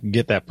trying to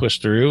get that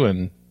pushed through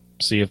and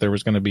see if there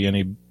was going to be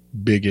any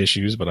big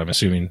issues, but I'm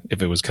assuming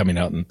if it was coming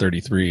out in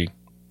 33,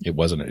 it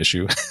wasn't an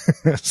issue.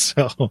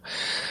 So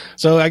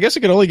I guess it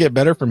could only get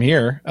better from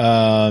here.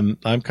 I'm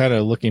kind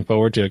of looking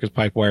forward to it because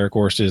Pipewire, of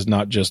course, is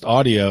not just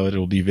audio. It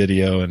will be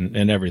video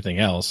and everything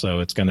else.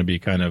 So it's going to be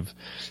kind of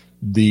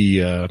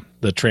the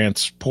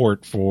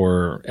transport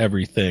for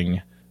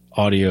everything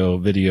audio,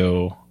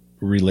 video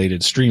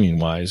related streaming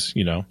wise,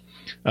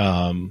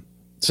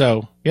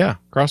 So yeah,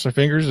 cross my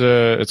fingers.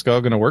 It's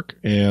all going to work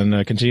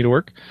and continue to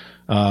work.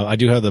 I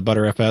do have the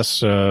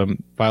ButterFS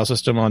file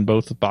system on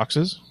both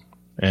boxes,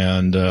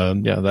 and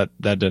that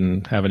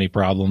didn't have any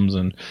problems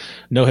and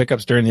no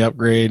hiccups during the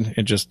upgrade.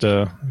 It just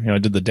I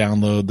did the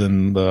download,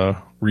 then the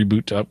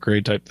reboot to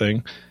upgrade type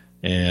thing,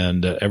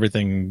 and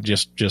everything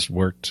just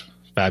worked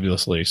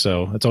fabulously.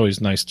 So it's always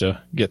nice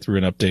to get through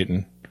an update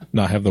and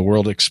not have the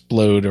world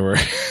explode or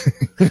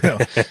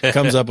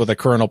comes up with a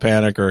kernel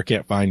panic or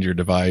can't find your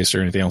device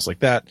or anything else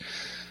like that.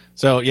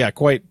 So yeah,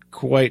 quite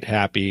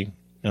happy.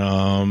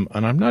 And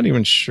I'm not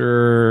even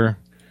sure.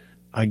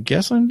 I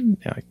guess I'm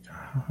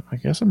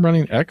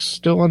running X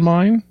still on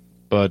mine,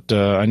 but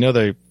I know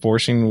they're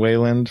forcing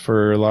Wayland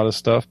for a lot of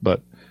stuff.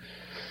 But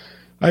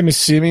I'm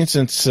assuming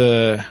since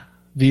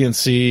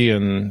VNC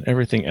and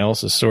everything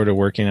else is sort of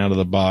working out of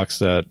the box,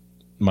 that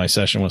my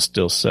session was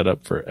still set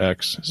up for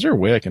X. Is there a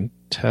way I can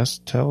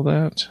tell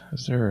that?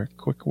 Is there a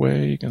quick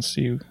way you can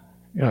see?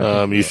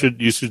 Yeah, you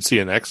should see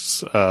an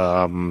X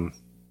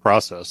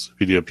process.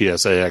 If you do a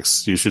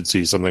PSAX, you should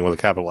see something with a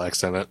capital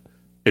X in it.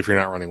 If you're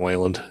not running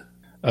Wayland.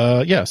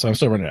 Yeah. So I'm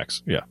still running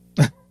X. Yeah.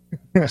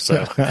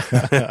 So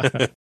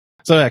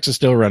X is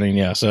still running.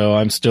 Yeah. So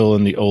I'm still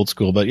in the old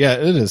school, but yeah,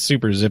 it is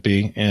super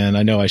zippy. And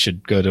I know I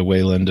should go to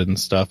Wayland and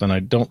stuff. And I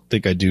don't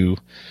think I do.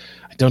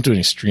 I don't do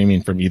any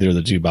streaming from either of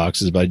the two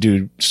boxes, but I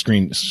do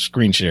screen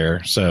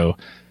share. So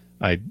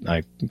I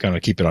kind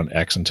of keep it on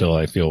X until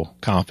I feel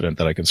confident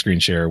that I can screen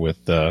share with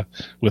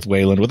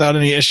Wayland without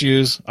any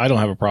issues. I don't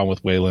have a problem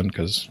with Wayland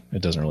because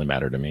it doesn't really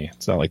matter to me.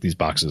 It's not like these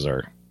boxes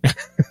are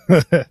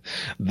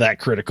that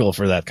critical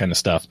for that kind of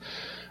stuff.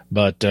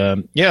 But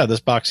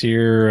this box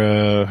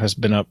here has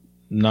been up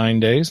 9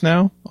 days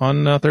now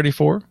on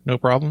 34. No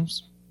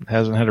problems.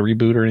 Hasn't had a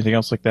reboot or anything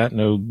else like that.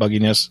 No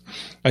bugginess.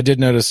 I did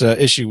notice an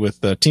issue with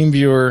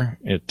TeamViewer.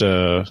 It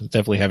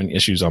definitely having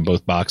issues on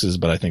both boxes,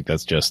 but I think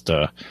that's just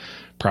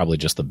probably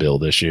just the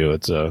build issue.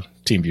 It's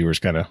TeamViewer's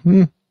kind of,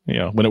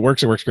 when it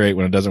works great.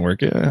 When it doesn't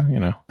work, it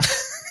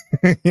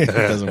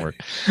doesn't work.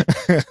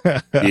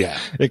 Yeah.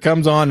 It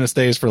comes on and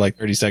stays for like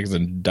 30 seconds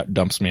and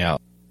dumps me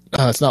out.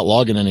 It's not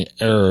logging any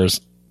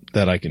errors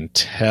that I can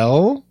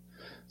tell.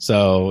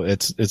 So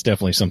it's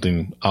definitely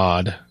something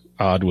odd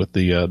with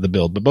the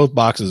build, but both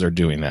boxes are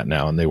doing that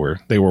now, and they were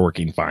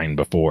working fine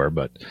before,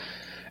 but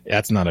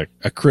that's not a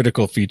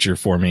critical feature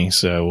for me.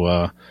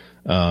 So,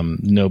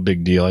 no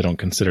big deal. I don't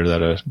consider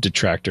that a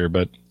detractor,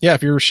 but yeah,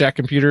 if you're a Shack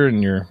computer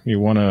and you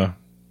want to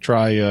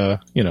try,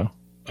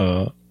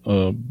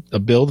 a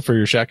build for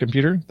your Shack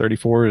computer.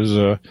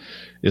 34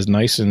 is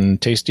nice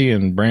and tasty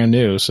and brand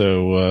new.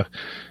 So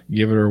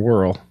give it a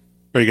whirl.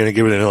 Are you going to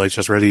give it an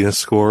LHS readiness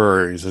score,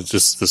 or is it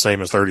just the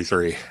same as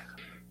 33?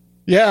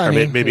 Yeah, I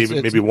mean,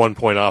 maybe 1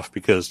 point off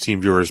because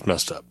TeamViewer's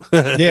messed up.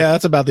 Yeah,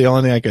 that's about the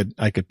only thing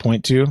I could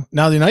point to.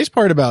 Now, the nice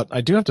part about,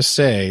 I do have to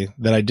say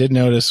that I did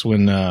notice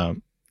when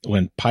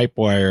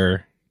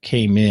Pipewire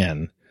came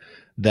in,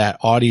 that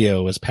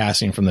audio was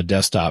passing from the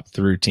desktop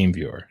through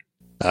TeamViewer.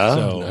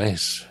 Oh,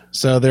 nice.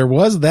 So there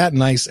was that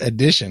nice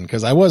addition,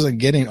 because I wasn't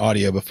getting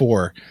audio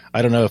before.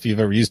 I don't know if you've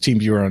ever used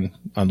TeamViewer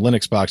on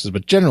Linux boxes,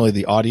 but generally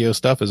the audio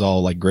stuff is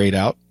all like grayed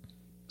out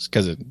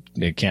because it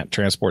can't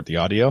transport the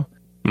audio.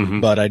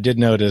 Mm-hmm. But I did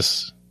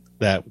notice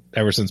that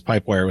ever since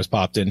Pipewire was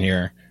popped in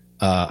here,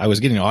 I was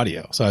getting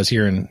audio. So I was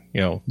hearing,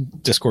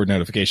 Discord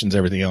notifications,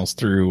 everything else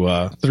through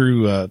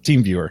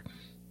TeamViewer,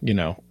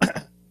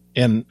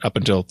 and up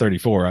until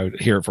 34, I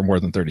would hear it for more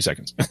than 30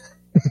 seconds.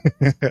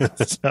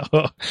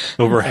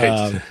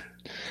 Right.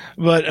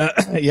 But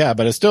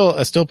it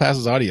still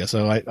passes audio.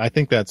 So I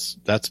think that's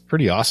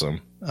pretty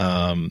awesome.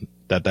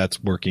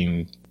 That's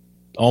working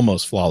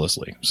almost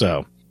flawlessly.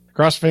 So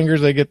cross fingers,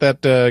 they get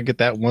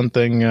that one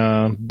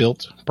thing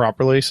built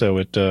properly, so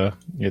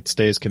it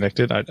stays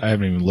connected. I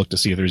haven't even looked to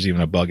see if there's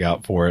even a bug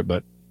out for it,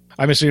 but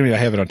I'm assuming I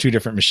have it on 2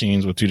 different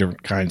machines with 2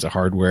 different kinds of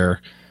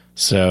hardware.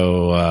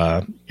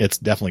 So it's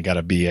definitely got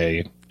to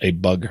be a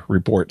bug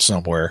report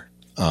somewhere.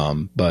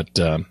 But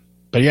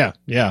yeah,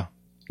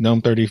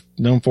 GNOME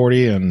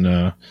 40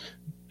 and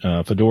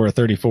Fedora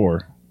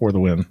 34 for the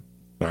win.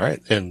 All right,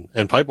 and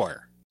Pipewire.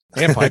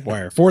 And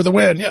Pipewire for the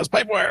win. Yes,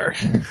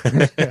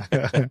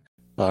 Pipewire.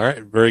 All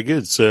right, very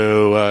good.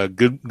 So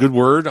good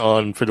word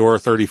on Fedora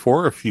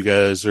 34. If you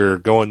guys are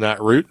going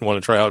that route and want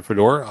to try out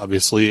Fedora,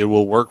 obviously it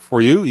will work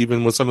for you,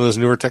 even with some of this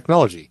newer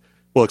technology.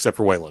 Well, except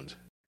for Wayland.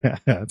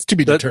 It's to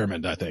be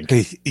determined, I think.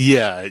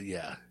 Yeah.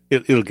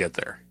 It'll get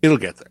there. It'll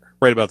get there.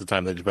 Right about the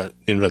time they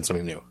invent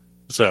something new.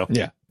 So,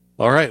 yeah.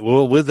 All right.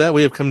 Well, with that,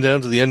 we have come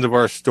down to the end of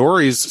our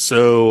stories.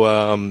 So,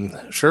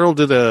 Cheryl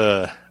did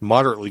a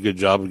moderately good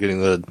job of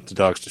getting the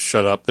dogs to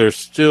shut up. They're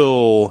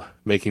still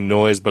making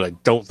noise, but I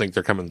don't think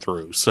they're coming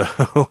through.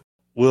 So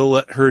we'll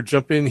let her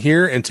jump in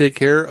here and take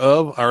care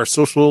of our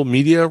social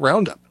media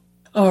roundup.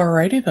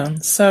 Alrighty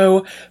then.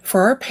 So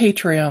for our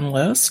Patreon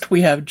list,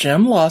 we have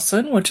Jim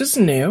Lawson, which is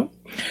new,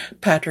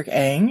 Patrick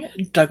Ang,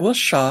 Douglas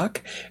Schock,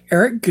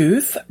 Eric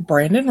Guth,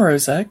 Brandon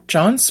Rozek,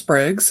 John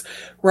Spriggs,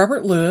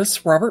 Robert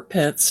Lewis, Robert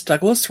Pitts,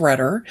 Douglas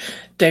Redder,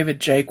 David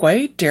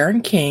Jakeway,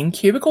 Darren King,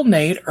 Cubicle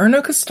Nate,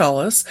 Erno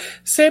Costales,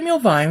 Samuel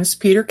Vimes,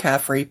 Peter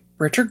Caffrey,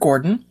 Richard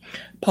Gordon,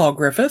 Paul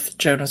Griffith,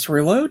 Jonas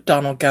Rulo,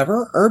 Donald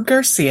Gover, Herb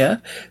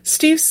Garcia,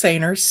 Steve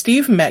Sainer,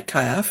 Steve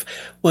Metcalf,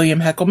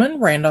 William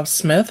Heckelman, Randolph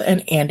Smith,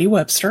 and Andy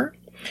Webster.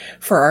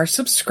 For our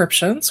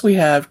subscriptions, we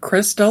have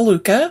Chris Del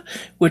Luca,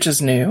 which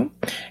is new,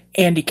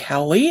 Andy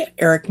Cowley,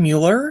 Eric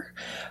Mueller,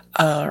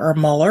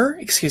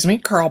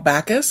 Carl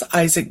Backus,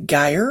 Isaac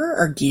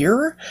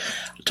Geyer,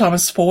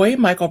 Thomas Foy,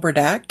 Michael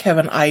Burdack,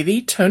 Kevin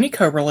Ivey, Tony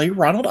Coberly,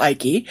 Ronald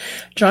Ike,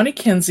 Johnny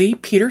Kinsey,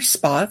 Peter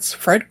Spots,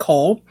 Fred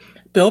Cole,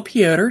 Bill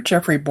Piotr,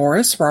 Jeffrey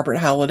Boris, Robert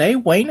Halliday,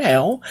 Wayne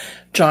Hale,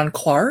 John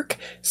Clark,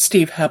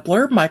 Steve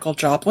Hepler, Michael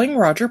Jopling,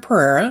 Roger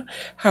Pereira,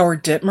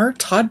 Howard Dittmer,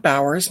 Todd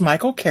Bowers,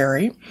 Michael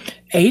Carey,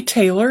 A.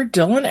 Taylor,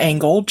 Dylan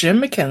Engel,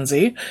 Jim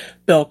McKenzie,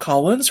 Bill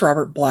Collins,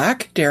 Robert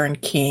Black, Darren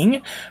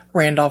King,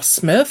 Randolph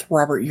Smith,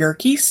 Robert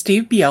Yerke,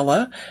 Steve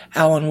Biella,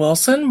 Alan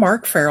Wilson,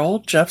 Mark Farrell,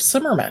 Jeff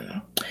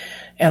Zimmerman.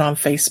 And on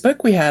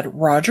Facebook, we had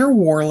Roger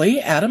Worley,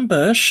 Adam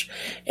Bush,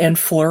 and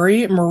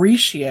Flurry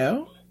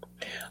Mauricio.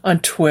 On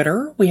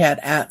Twitter, we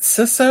had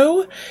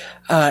 @Ciso,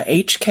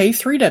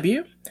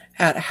 HK3W,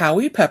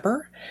 @Howie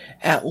Pepper,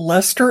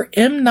 @Lester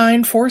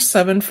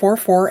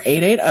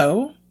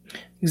M947448880,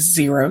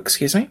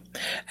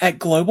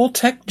 @Global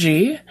Tech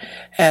G,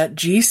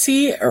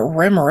 @GC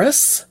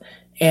Remeris,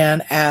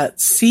 and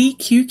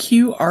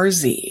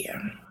 @CQQRZ.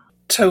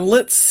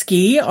 Let's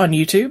Ski on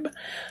YouTube.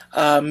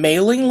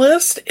 Mailing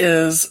list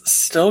is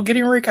still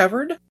getting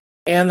recovered,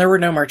 and there were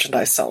no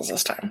merchandise sales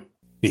this time.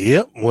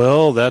 Yep,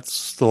 well,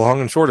 that's the long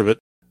and short of it.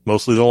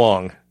 Mostly the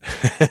long.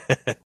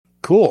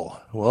 Cool.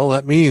 Well,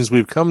 that means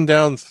we've come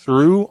down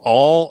through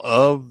all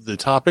of the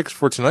topics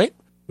for tonight.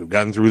 We've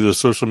gotten through the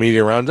social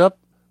media roundup,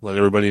 let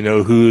everybody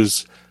know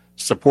who's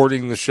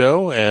supporting the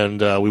show, and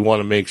we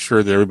want to make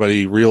sure that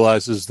everybody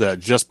realizes that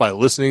just by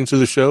listening to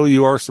the show,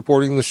 you are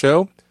supporting the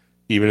show.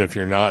 Even if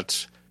you're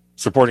not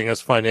supporting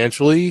us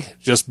financially,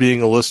 just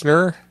being a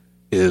listener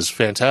is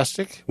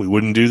fantastic. We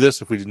wouldn't do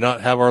this if we did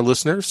not have our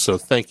listeners, so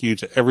thank you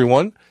to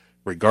everyone,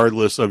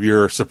 regardless of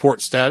your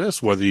support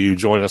status, whether you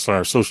join us on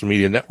our social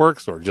media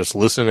networks or just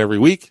listen every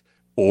week,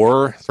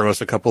 or throw us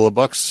a couple of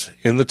bucks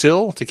in the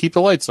till to keep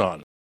the lights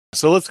on.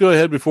 So let's go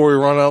ahead before we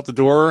run out the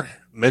door,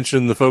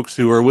 mention the folks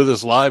who are with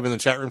us live in the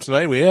chat room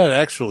tonight. We had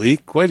actually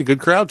quite a good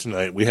crowd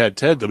tonight. We had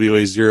Ted,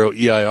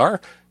 WA0EIR,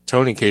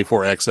 Tony,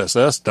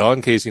 K4XSS,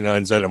 Don,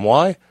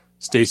 KC9ZMY,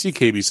 Stacy,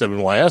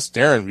 KB7YS,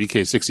 Darren,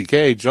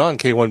 VK60K, John,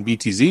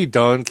 K1BTZ,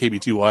 Don,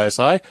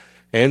 KB2YSI,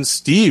 and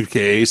Steve,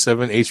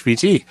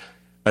 KA7HPT.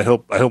 I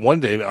hope one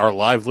day our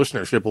live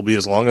listenership will be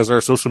as long as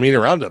our social media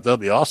roundup. That'll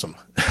be awesome.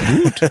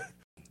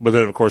 But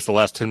then, of course, the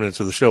last 10 minutes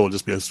of the show will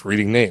just be us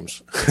reading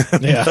names.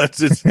 Yeah.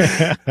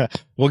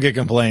 We'll get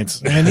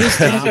complaints. And you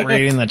stop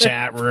reading the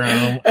chat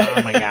room.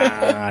 Oh, my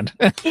God.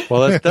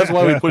 Well, that's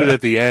why we put it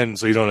at the end,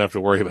 so you don't have to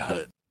worry about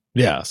it.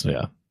 Yes,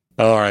 yeah.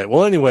 All right.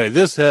 Well, anyway,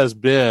 this has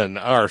been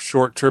our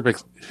short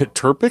Turpics.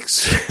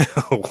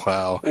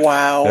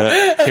 Wow.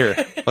 Here,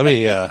 let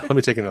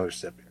me take another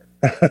sip here.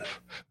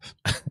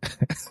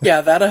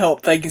 Yeah, that'll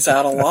help things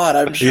out a lot,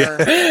 I'm sure.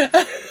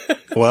 Yeah.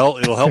 Well,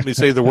 it'll help me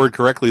say the word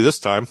correctly this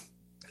time.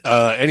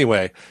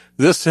 Anyway,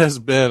 this has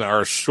been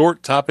our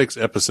Short Topics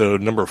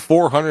episode number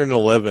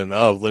 411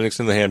 of Linux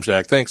in the Ham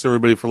Shack. Thanks,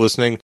 everybody, for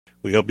listening.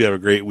 We hope you have a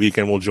great week,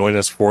 and will join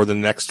us for the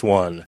next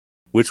one,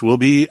 which will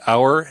be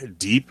our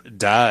deep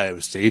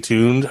dive. Stay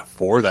tuned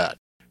for that.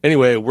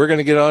 Anyway, we're going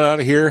to get on out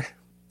of here.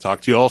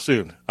 Talk to you all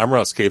soon. I'm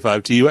Russ,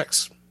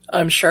 K5TUX.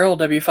 I'm Cheryl,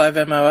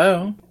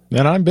 W5MOO.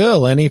 And I'm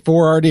Bill,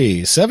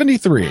 NE4RD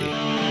 73.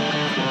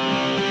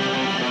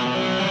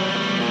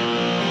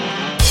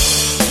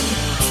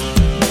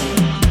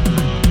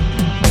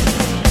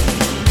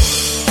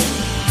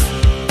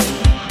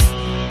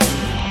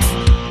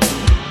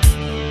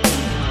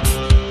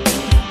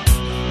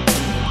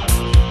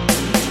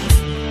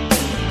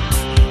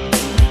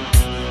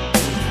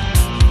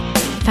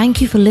 Thank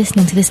you for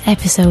listening to this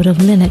episode of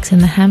Linux in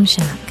the Ham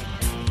Shack.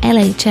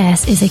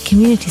 LHS is a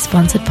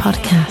community-sponsored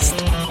podcast.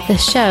 The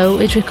show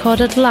is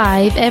recorded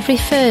live every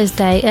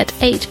Thursday at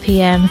 8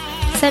 p.m.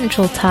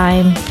 Central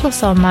Time,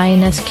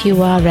 ±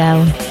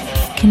 QRL.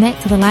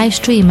 Connect to the live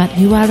stream at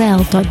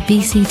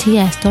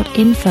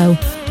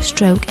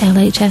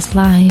url.bcts.info/LHS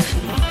Live.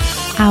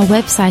 Our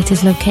website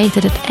is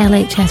located at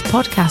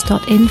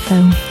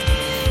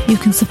lhspodcast.info. You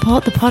can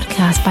support the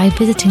podcast by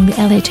visiting the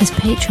LHS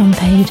Patreon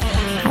page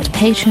at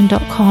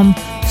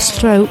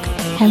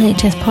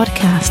patreon.com/LHS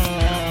Podcast,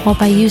 or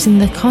by using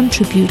the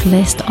contribute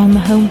list on the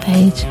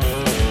homepage.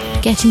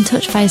 Get in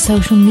touch via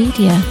social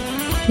media.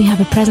 We have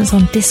a presence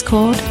on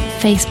Discord,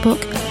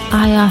 Facebook,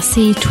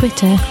 IRC,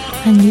 Twitter,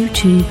 and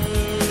YouTube.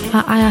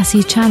 Our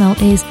IRC channel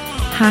is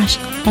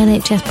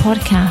 #LHS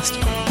Podcast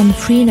on the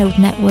Freenode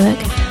network,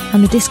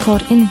 and the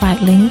Discord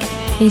invite link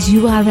is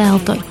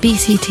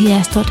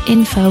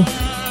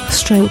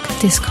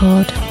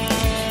url.bcts.info/Discord.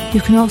 You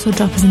can also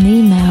drop us an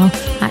email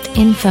at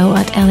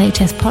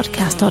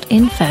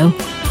info@lhspodcast.info,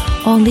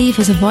 or leave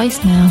us a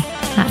voicemail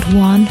at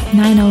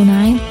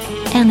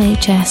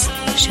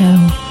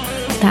 1-909-LHS-SHOW.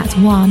 That's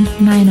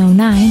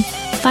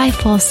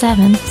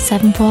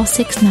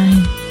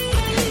 1-909-547-7469.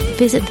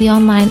 Visit the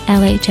online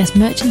LHS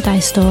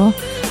merchandise store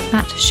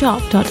at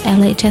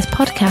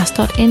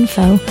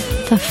shop.lhspodcast.info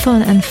for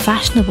fun and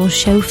fashionable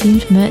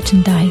show-themed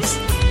merchandise.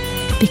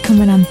 Become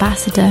an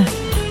ambassador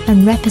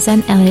and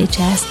represent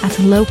LHS at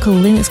a local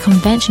Linux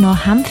convention or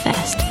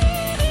Hamfest.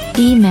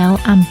 Email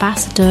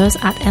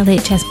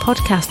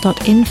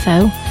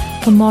ambassadors@lhspodcast.info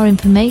for more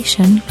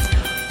information,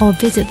 or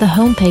visit the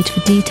homepage for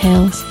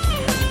details.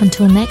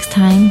 Until next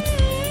time,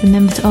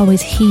 remember to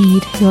always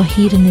heed your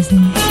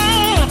hedonism.